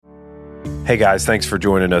Hey guys, thanks for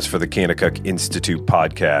joining us for the Kanakuk Institute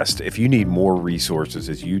podcast. If you need more resources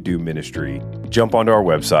as you do ministry, jump onto our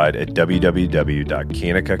website at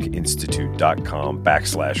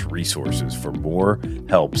www.kanakukinstitute.com/resources for more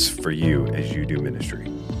helps for you as you do ministry.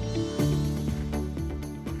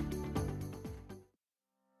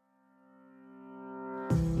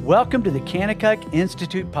 Welcome to the Kanakuk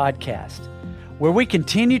Institute podcast, where we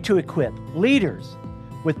continue to equip leaders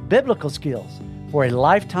with biblical skills for a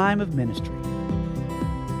lifetime of ministry.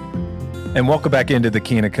 And welcome back into the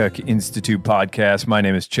Kanakuk Institute podcast. My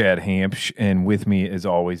name is Chad Hampsh, and with me, as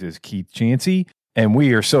always, is Keith Chansey. And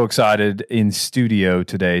we are so excited in studio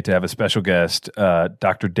today to have a special guest,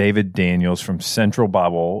 Dr. David Daniels from Central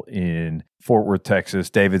Bible in Fort Worth, Texas.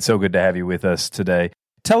 David, so good to have you with us today.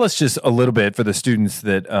 Tell us just a little bit for the students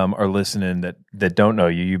that are listening that don't know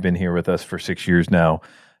you. You've been here with us for 6 years now.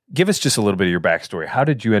 Give us just a little bit of your backstory. How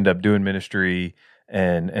did you end up doing ministry,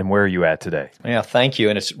 and where are you at today? Yeah, thank you.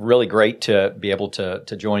 And it's really great to be able to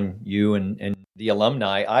join you and the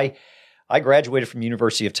alumni. I graduated from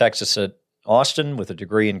University of Texas at Austin with a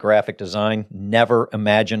degree in graphic design. Never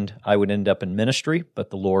imagined I would end up in ministry, but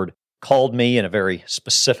the Lord called me in a very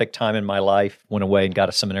specific time in my life, went away and got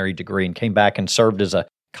a seminary degree, and came back and served as a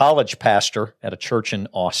college pastor at a church in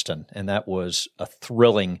Austin. And that was a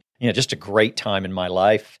thrilling, just a great time in my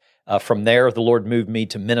life. From there, the Lord moved me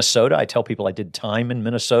to Minnesota. I tell people I did time in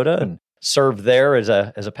Minnesota and served there as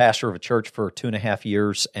a pastor of a church for 2.5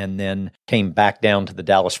 years, and then came back down to the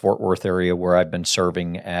Dallas-Fort Worth area where I've been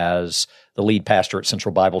serving as the lead pastor at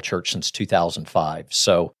Central Bible Church since 2005.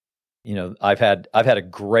 So, I've had a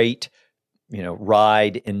great,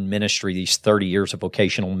 ride in ministry, these 30 years of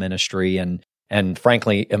vocational ministry, and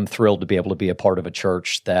frankly, am thrilled to be able to be a part of a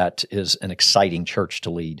church that is an exciting church to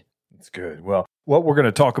lead. That's good. Well, what we're going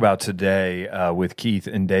to talk about today with Keith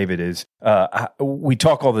and David is we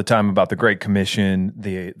talk all the time about the Great Commission,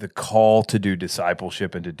 the call to do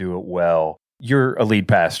discipleship and to do it well. You're a lead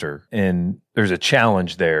pastor, and there's a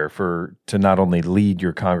challenge there to not only lead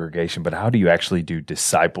your congregation, but how do you actually do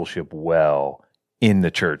discipleship well in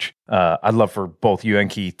the church? I'd love for both you and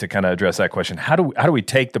Keith to kind of address that question. How do we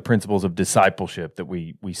take the principles of discipleship that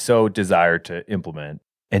we so desire to implement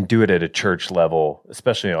and do it at a church level,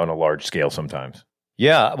 especially on a large scale sometimes?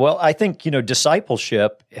 Yeah, well, I think,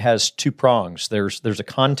 discipleship has two prongs. There's a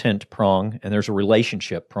content prong and there's a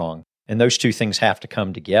relationship prong, and those two things have to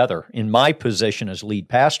come together. In my position as lead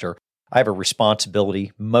pastor, I have a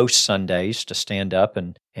responsibility most Sundays to stand up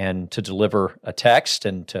and to deliver a text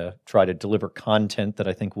and to try to deliver content that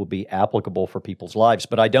I think will be applicable for people's lives.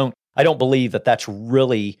 But I don't believe that that's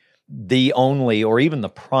really the only or even the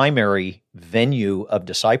primary venue of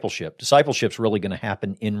discipleship. Discipleship's really going to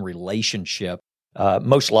happen in relationship,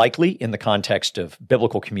 most likely in the context of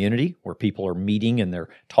biblical community, where people are meeting and they're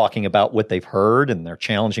talking about what they've heard and they're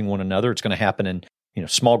challenging one another. It's going to happen in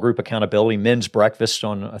small group accountability, men's breakfast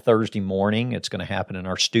on a Thursday morning. It's going to happen in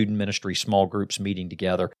our student ministry, small groups meeting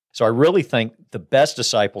together. So I really think the best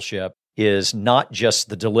discipleship is not just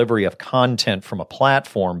the delivery of content from a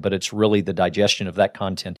platform, but it's really the digestion of that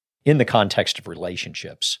content in the context of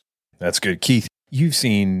relationships. That's good. Keith, you've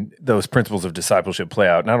seen those principles of discipleship play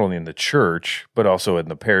out not only in the church, but also in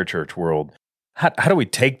the parachurch world. How do we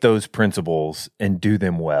take those principles and do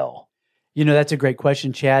them well? That's a great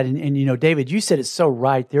question, Chad. And David, you said it so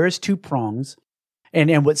right. There is two prongs.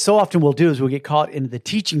 And what so often we'll do is we'll get caught into the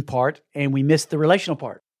teaching part and we miss the relational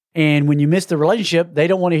part. And when you miss the relationship, they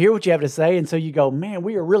don't want to hear what you have to say. And so you go, man,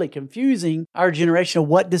 we are really confusing our generation of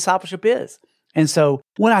what discipleship is. And so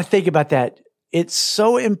when I think about that, it's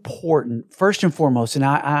so important, first and foremost, and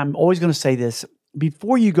I'm always going to say this,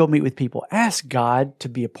 before you go meet with people, ask God to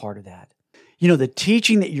be a part of that. The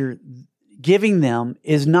teaching that you're giving them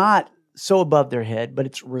is not so above their head, but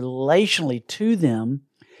it's relationally to them,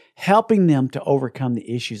 helping them to overcome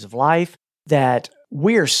the issues of life, that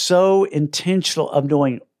we are so intentional of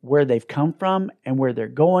knowing where they've come from and where they're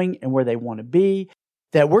going and where they want to be,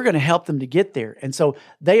 that we're going to help them to get there. And so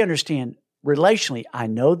they understand relationally, I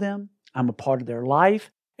know them, I'm a part of their life,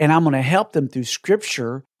 and I'm going to help them through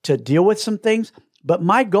Scripture to deal with some things. But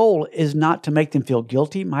my goal is not to make them feel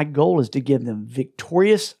guilty. My goal is to give them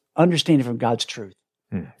victorious understanding from God's truth.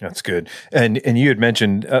 That's good. And you had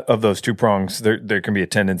mentioned of those two prongs, there can be a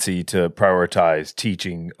tendency to prioritize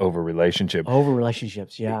teaching over relationship. Over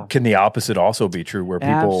relationships, yeah. Can the opposite also be true, where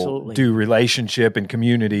people Absolutely. Do relationship and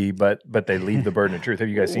community, but they leave the burden of truth? Have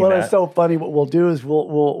you guys seen that? Well, it's so funny. What we'll do is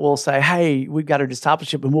we'll say, hey, we've got our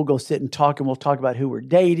discipleship, and we'll go sit and talk, and we'll talk about who we're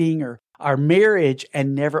dating or our marriage,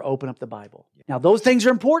 and never open up the Bible. Now, those things are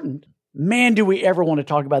important. man, do we ever want to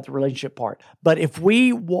talk about the relationship part. But if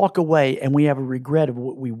we walk away and we have a regret of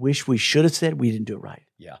what we wish we should have said, we didn't do it right.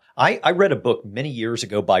 Yeah. I read a book many years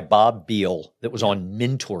ago by Bob Beal that was on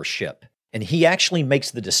mentorship. And he actually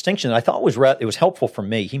makes the distinction, and I thought it was helpful for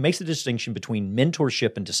me. He makes the distinction between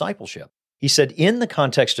mentorship and discipleship. He said, in the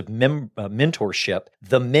context of mentorship,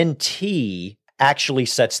 the mentee actually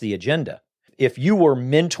sets the agenda. If you were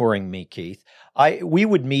mentoring me, Keith, we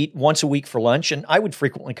would meet once a week for lunch, and I would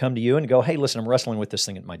frequently come to you and go, hey, listen, I'm wrestling with this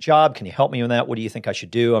thing at my job. Can you help me on that? What do you think I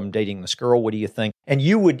should do? I'm dating this girl. What do you think? And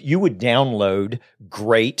you would download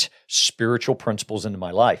great spiritual principles into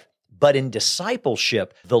my life. But in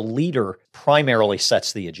discipleship, the leader primarily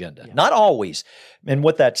sets the agenda. Yeah. Not always. And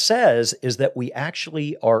what that says is that we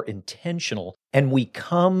actually are intentional and we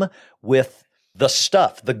come with the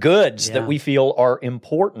stuff, the goods that we feel are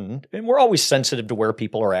important. And we're always sensitive to where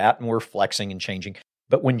people are at and we're flexing and changing.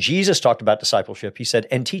 But when Jesus talked about discipleship, he said,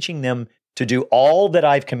 and teaching them to do all that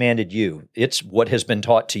I've commanded you. It's what has been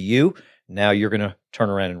taught to you. Now you're going to turn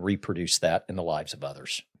around and reproduce that in the lives of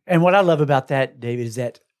others. And what I love about that, David, is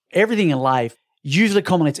that everything in life usually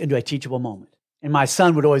culminates into a teachable moment. And my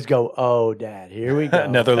son would always go, oh, Dad, here we go.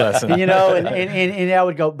 Another lesson. and I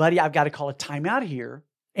would go, buddy, I've got to call a timeout here.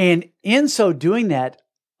 And in so doing that,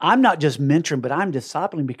 I'm not just mentoring, but I'm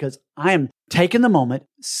discipling because I am taking the moment,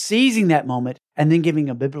 seizing that moment, and then giving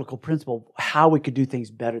a biblical principle of how we could do things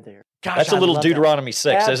better there. Gosh, that's a little Deuteronomy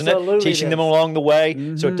 6, Absolutely isn't it? Teaching them along the way.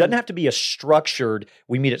 Mm-hmm. So it doesn't have to be a structured,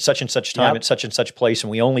 we meet at such and such time at such and such place and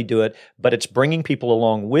we only do it, but it's bringing people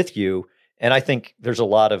along with you. And I think there's a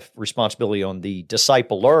lot of responsibility on the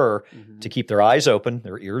discipler to keep their eyes open,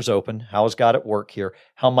 their ears open. How is God at work here?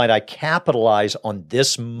 How might I capitalize on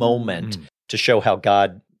this moment to show how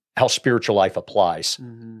spiritual life applies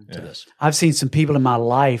to this? I've seen some people in my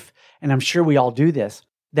life, and I'm sure we all do this,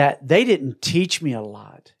 that they didn't teach me a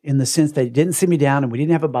lot in the sense they didn't sit me down and we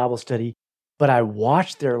didn't have a Bible study, but I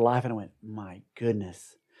watched their life and I went, my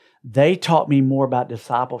goodness. They taught me more about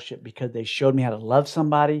discipleship because they showed me how to love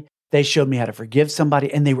somebody. They showed me how to forgive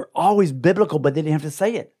somebody, and they were always biblical, but they didn't have to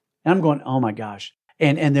say it. And I'm going, oh my gosh.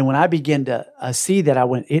 And then when I began to see that,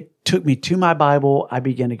 it took me to my Bible. I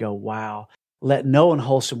began to go, wow, let no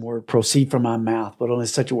unwholesome word proceed from my mouth, but only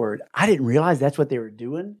such a word. I didn't realize that's what they were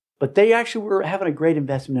doing. But they actually were having a great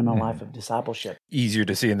investment in my life of discipleship. Easier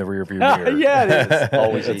to see in the rearview mirror. Yeah, it is.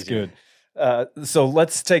 Always That's easier. Good. So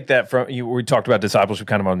let's take that from you. We talked about discipleship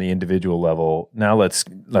kind of on the individual level. Now let's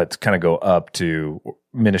kind of go up to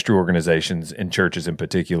ministry organizations and churches in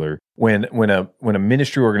particular. When a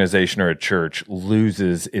ministry organization or a church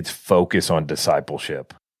loses its focus on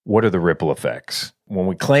discipleship, what are the ripple effects? When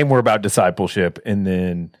we claim we're about discipleship and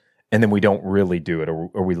then we don't really do it,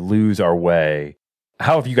 or we lose our way.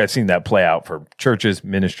 How have you guys seen that play out for churches,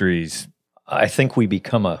 ministries? I think we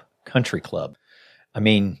become a country club. I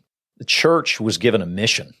mean, the church was given a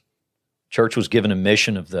mission. Church was given a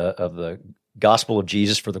mission of the gospel of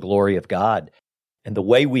Jesus for the glory of God. And the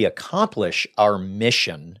way we accomplish our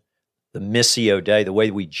mission, the Missio Dei, the way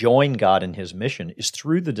we join God in his mission is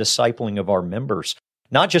through the discipling of our members.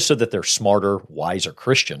 Not just so that they're smarter, wiser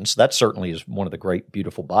Christians. That certainly is one of the great,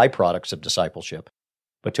 beautiful byproducts of discipleship.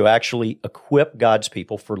 But to actually equip God's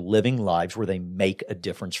people for living lives where they make a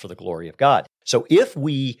difference for the glory of God. So if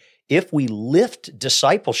we lift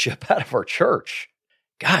discipleship out of our church,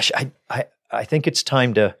 gosh, I think it's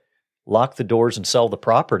time to lock the doors and sell the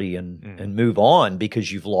property and move on,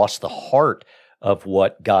 because you've lost the heart of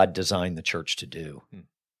what God designed the church to do.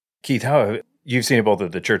 Keith, how you've seen it both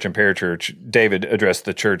at the church and parachurch. David addressed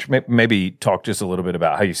the church. Maybe talk just a little bit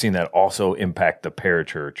about how you've seen that also impact the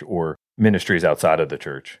parachurch or ministries outside of the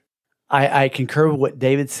church. I concur with what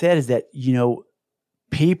David said, is that,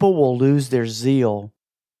 people will lose their zeal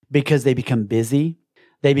because they become busy.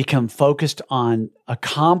 They become focused on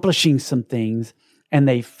accomplishing some things, and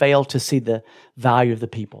they fail to see the value of the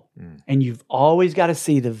people. And you've always got to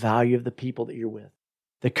see the value of the people that you're with.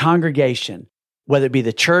 The congregation, whether it be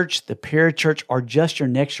the church, the parachurch, or just your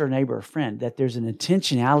next door neighbor or friend, that there's an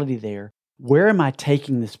intentionality there. Where am I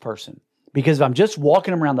taking this person? Because if I'm just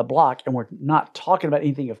walking them around the block and we're not talking about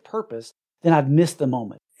anything of purpose, then I've missed the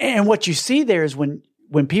moment. And what you see there is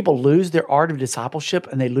when people lose their art of discipleship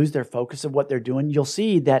and they lose their focus of what they're doing, you'll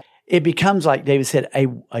see that it becomes, like David said,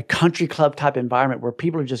 a country club type environment where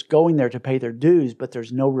people are just going there to pay their dues, but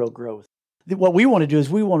there's no real growth. What we want to do is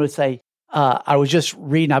we want to say, I was just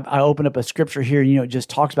reading, I opened up a scripture here, it just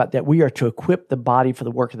talks about that we are to equip the body for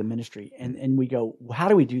the work of the ministry. And we go, how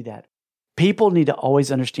do we do that? People need to always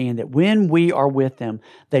understand that when we are with them,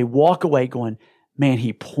 they walk away going, man,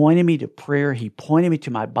 he pointed me to prayer. He pointed me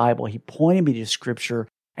to my Bible. He pointed me to scripture.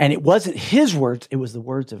 And it wasn't his words, it was the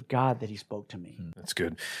words of God that he spoke to me. That's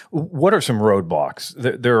good. What are some roadblocks?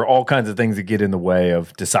 There are all kinds of things that get in the way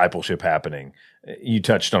of discipleship happening. You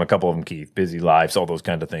touched on a couple of them, Keith, busy lives, all those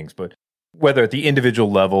kind of things. But whether at the individual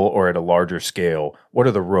level or at a larger scale, what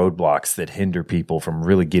are the roadblocks that hinder people from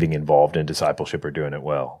really getting involved in discipleship or doing it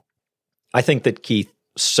well? I think that Keith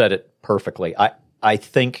said it perfectly. I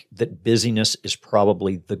think that busyness is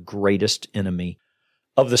probably the greatest enemy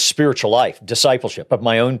of the spiritual life, discipleship, of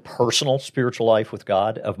my own personal spiritual life with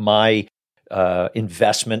God, of my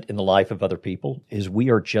investment in the life of other people, is we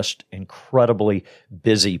are just incredibly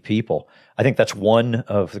busy people. I think that's one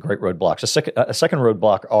of the great roadblocks. A second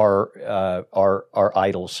roadblock are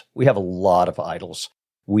idols. We have a lot of idols.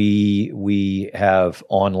 We have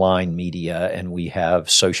online media, and we have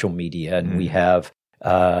social media, and we have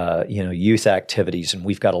youth activities, and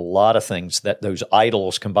we've got a lot of things that those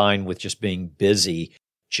idols combined with just being busy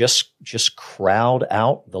just crowd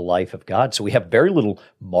out the life of God. So we have very little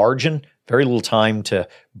margin, very little time to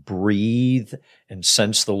breathe and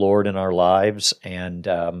sense the Lord in our lives. And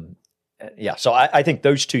so I think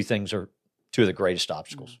those two things are two of the greatest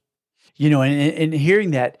obstacles. And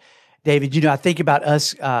hearing that, David, I think about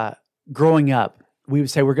us growing up. We would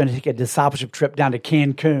say we're going to take a discipleship trip down to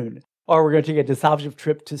Cancun, or we're going to take a discipleship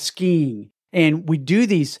trip to skiing. And we do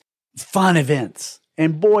these fun events.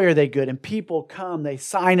 And boy, are they good. And people come, they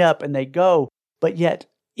sign up and they go. But yet,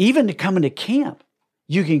 even to come into camp,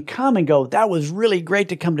 you can come and go, that was really great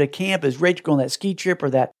to come to camp. It's great to go on that ski trip or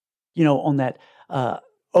that, on that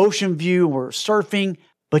ocean view or surfing.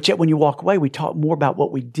 But yet when you walk away, we talk more about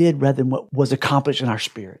what we did rather than what was accomplished in our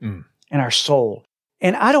spirit and our soul.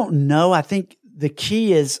 And I don't know. I think the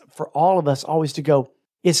key is for all of us always to go,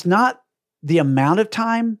 it's not the amount of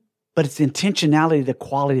time, but it's the intentionality, the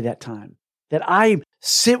quality of that time. That I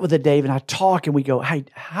sit with a Dave and I talk and we go, hey,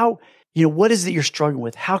 what is it you're struggling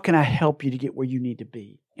with? How can I help you to get where you need to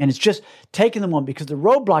be? And it's just taking them on, because the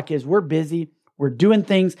roadblock is we're busy, we're doing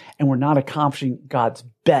things, and we're not accomplishing God's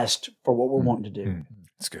best for what we're wanting to do.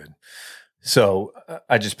 That's good. So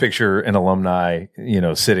I just picture an alumni,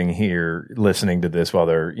 sitting here listening to this while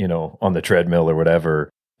they're, on the treadmill or whatever,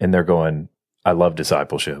 and they're going, I love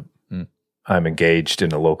discipleship. I'm engaged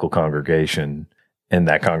in a local congregation, and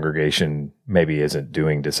that congregation maybe isn't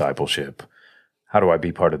doing discipleship. How do I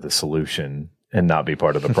be part of the solution and not be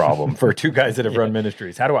part of the problem? For two guys that have run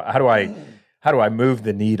ministries, how do I move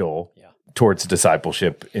the needle towards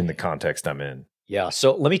discipleship in the context I'm in? Yeah.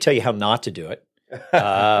 So let me tell you how not to do it.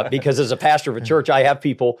 Because as a pastor of a church, I have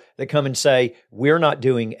people that come and say, we're not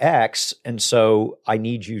doing X, and so I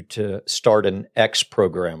need you to start an X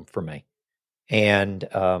program for me. And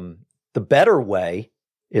the better way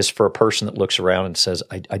is for a person that looks around and says,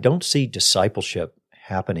 I don't see discipleship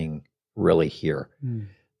happening really here.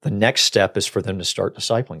 The next step is for them to start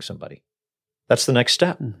discipling somebody. That's the next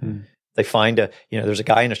step. They find there's a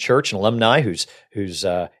guy in a church, an alumni who's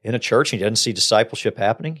in a church, and he doesn't see discipleship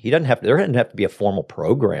happening. There doesn't have to be a formal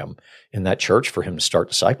program in that church for him to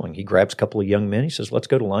start discipling. He grabs a couple of young men. He says, let's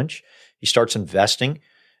go to lunch. He starts investing.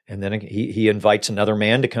 And then he invites another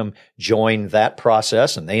man to come join that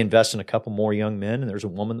process, and they invest in a couple more young men, and there's a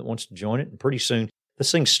woman that wants to join it. And pretty soon,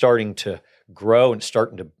 this thing's starting to grow and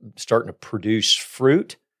starting to produce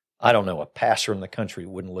fruit. I don't know a pastor in the country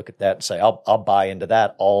wouldn't look at that and say, I'll buy into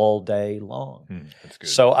that all day long. That's good.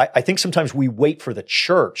 So I think sometimes we wait for the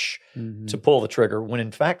church to pull the trigger when,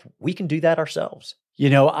 in fact, we can do that ourselves.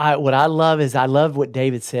 What I love is what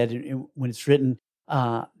David said when it's written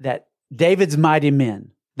that David's mighty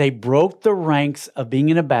men, they broke the ranks of being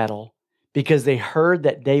in a battle because they heard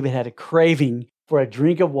that David had a craving for a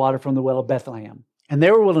drink of water from the well of Bethlehem. And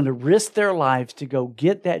they were willing to risk their lives to go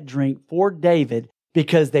get that drink for David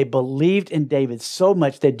because they believed in David so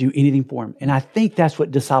much they'd do anything for him. And I think that's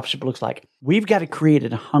what discipleship looks like. We've got to create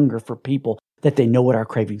a hunger for people that they know what our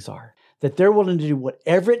cravings are, that they're willing to do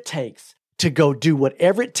whatever it takes to go do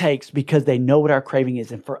whatever it takes because they know what our craving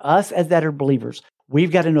is. And for us as that are believers,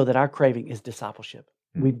 we've got to know that our craving is discipleship.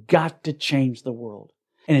 We've got to change the world.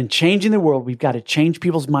 And in changing the world, we've got to change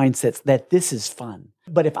people's mindsets that this is fun.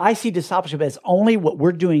 But if I see discipleship as only what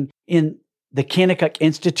we're doing in the Kennecott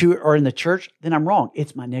Institute or in the church, then I'm wrong.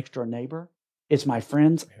 It's my next door neighbor. It's my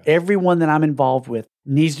friends. Everyone that I'm involved with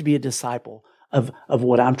needs to be a disciple of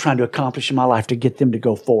what I'm trying to accomplish in my life to get them to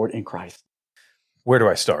go forward in Christ. Where do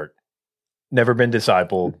I start? Never been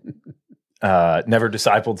discipled. Never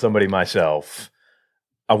discipled somebody myself.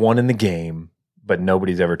 I won in the game, but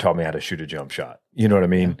nobody's ever taught me how to shoot a jump shot. You know what I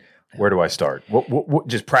mean? Where do I start? What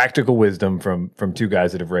just practical wisdom from two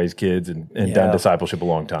guys that have raised kids and done discipleship a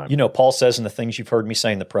long time. Paul says in the things you've heard me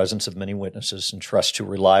say in the presence of many witnesses, and trust to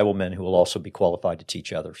reliable men who will also be qualified to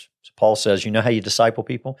teach others. So Paul says, how you disciple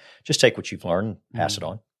people? Just take what you've learned and pass it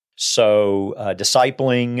on. So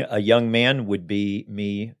discipling a young man would be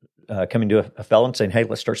me coming to a fellow and saying, hey,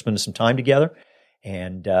 let's start spending some time together.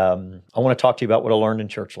 And I want to talk to you about what I learned in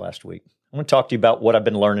church last week. I want to talk to you about what I've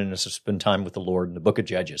been learning as I spend time with the Lord in the book of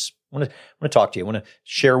Judges. I want to talk to you. I want to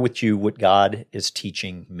share with you what God is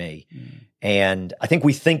teaching me. And I think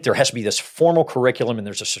we think there has to be this formal curriculum and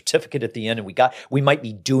there's a certificate at the end and we might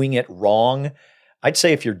be doing it wrong. I'd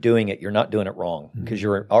say if you're doing it, you're not doing it wrong because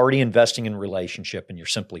you're already investing in relationship and you're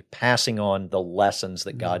simply passing on the lessons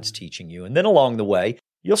that God's teaching you. And then along the way,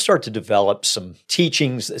 you'll start to develop some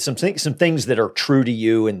teachings, some things that are true to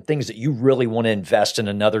you and things that you really want to invest in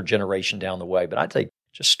another generation down the way. But I'd say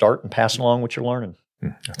just start and pass along what you're learning.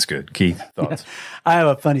 That's good. Keith, thoughts? I have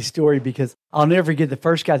a funny story because I'll never forget the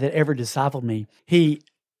first guy that ever discipled me. He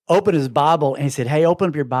opened his Bible and he said, hey, open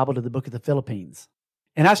up your Bible to the book of the Philippines.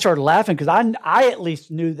 And I started laughing because I at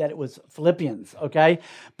least knew that it was Philippians, okay?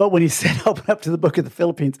 But when he said open up to the book of the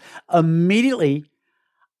Philippines, immediately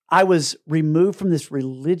I was removed from this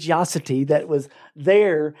religiosity that was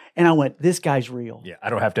there, and I went, this guy's real. Yeah, I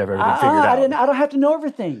don't have to have everything figured out. I don't have to know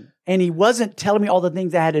everything. And he wasn't telling me all the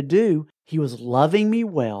things I had to do. He was loving me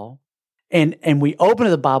well, and we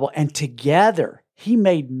opened the Bible, and together he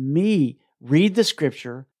made me read the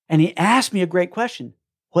scripture, and he asked me a great question.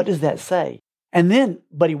 What does that say? And then,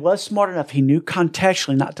 but he was smart enough. He knew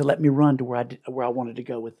contextually not to let me run to where I wanted to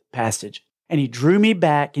go with the passage. And he drew me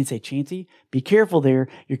back and said, Chancey, be careful there.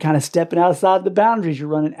 You're kind of stepping outside the boundaries. You're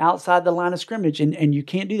running outside the line of scrimmage, and you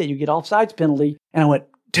can't do that. You get offsides penalty. And I went,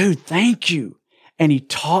 dude, thank you. And he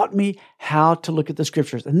taught me how to look at the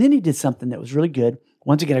scriptures. And then he did something that was really good.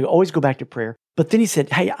 Once again, I always go back to prayer. But then he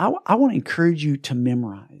said, hey, I want to encourage you to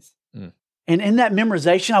memorize. And in that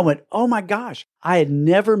memorization, I went, oh my gosh, I had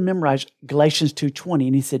never memorized Galatians 2:20.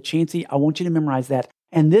 And he said, Chancey, I want you to memorize that.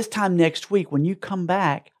 And this time next week, when you come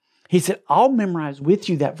back, he said, I'll memorize with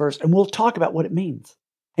you that verse and we'll talk about what it means.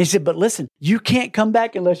 And he said, but listen, you can't come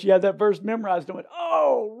back unless you have that verse memorized. And I went,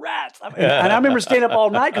 oh, rats. And I remember staying up all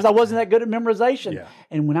night because I wasn't that good at memorization. Yeah.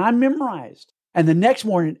 And when I memorized, and the next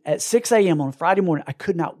morning at 6 a.m. on Friday morning, I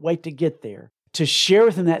could not wait to get there to share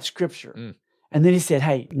with him that scripture. And then he said,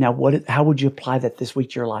 hey, now how would you apply that this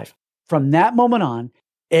week to your life? From that moment on,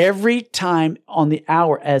 every time on the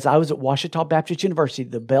hour, as I was at Ouachita Baptist University,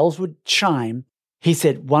 the bells would chime. He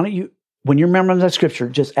said, why don't you, when you're remembering that scripture,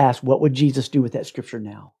 just ask, what would Jesus do with that scripture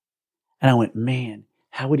now? And I went, man,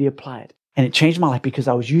 how would he apply it? And it changed my life because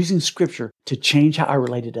I was using scripture to change how I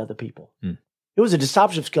related to other people. It was a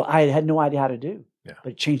discipleship skill I had no idea how to do,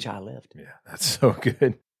 but it changed how I lived. Yeah, that's so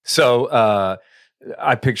good. So,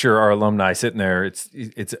 I picture our alumni sitting there.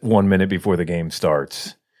 It's 1 minute before the game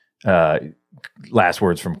starts. Last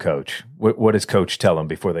words from Coach. What does Coach tell them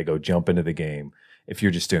before they go jump into the game? If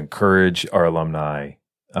you're just to encourage our alumni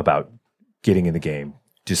about getting in the game,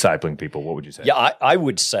 discipling people, what would you say? Yeah, I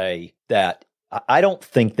would say that I don't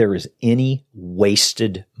think there is any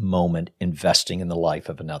wasted moment investing in the life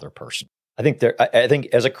of another person. I think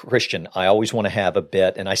as a Christian, I always want to have a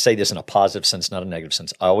bit, and I say this in a positive sense, not a negative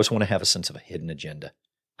sense. I always want to have a sense of a hidden agenda.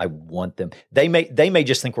 I want them. They may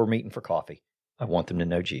just think we're meeting for coffee. I want them to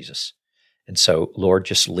know Jesus. And so, Lord,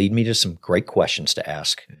 just lead me to some great questions to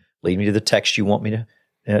ask. Lead me to the text you want me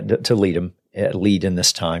to lead in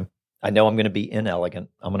this time. I know I'm going to be inelegant.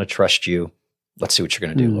 I'm going to trust you. Let's see what you're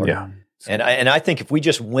going to do, Lord. Yeah. And I think if we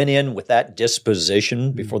just went in with that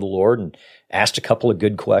disposition before the Lord and asked a couple of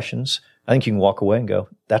good questions, I think you can walk away and go,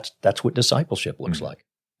 that's what discipleship looks like.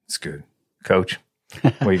 It's good. Coach,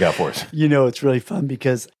 what do you got for us? It's really fun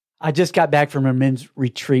because I just got back from a men's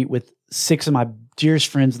retreat with 6 of my dearest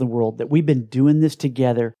friends in the world that we've been doing this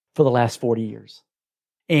together for the last 40 years.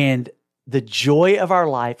 And the joy of our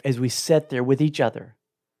life as we sat there with each other.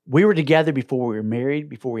 We were together before we were married,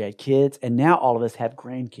 before we had kids, and now all of us have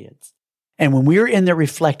grandkids. And when we were in there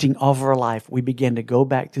reflecting over our life, we began to go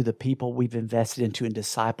back through the people we've invested into and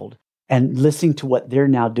discipled and listening to what they're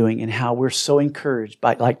now doing and how we're so encouraged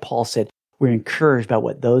by, like Paul said, we're encouraged by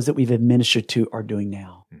what those that we've administered to are doing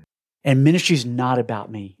now. And ministry is not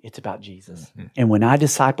about me. It's about Jesus. And when I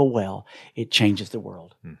disciple well, it changes the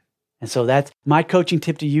world. And so that's my coaching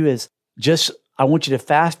tip to you is I want you to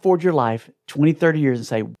fast forward your life 20, 30 years and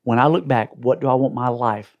say, when I look back, what do I want my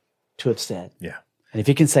life to have said? Yeah. And if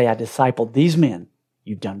you can say, I discipled these men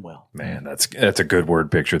you've done well. Man, that's a good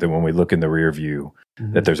word picture, that when we look in the rear view,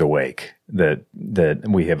 that there's a wake, that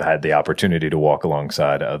we have had the opportunity to walk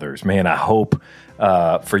alongside others. Man, I hope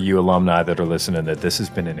for you alumni that are listening that this has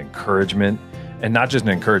been an encouragement, and not just an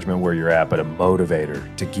encouragement where you're at, but a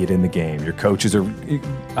motivator to get in the game. Your coaches are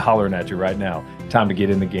hollering at you right now. Time to get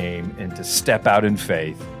in the game and to step out in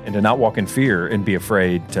faith and to not walk in fear and be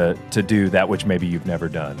afraid to do that which maybe you've never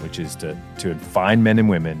done, which is to find men and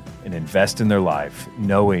women and invest in their life,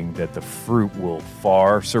 knowing that the fruit will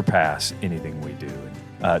far surpass anything we do,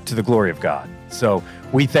 to the glory of God. So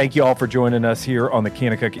we thank you all for joining us here on the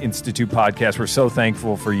Kanakuk Institute podcast. We're so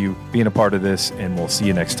thankful for you being a part of this, and we'll see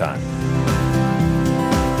you next time.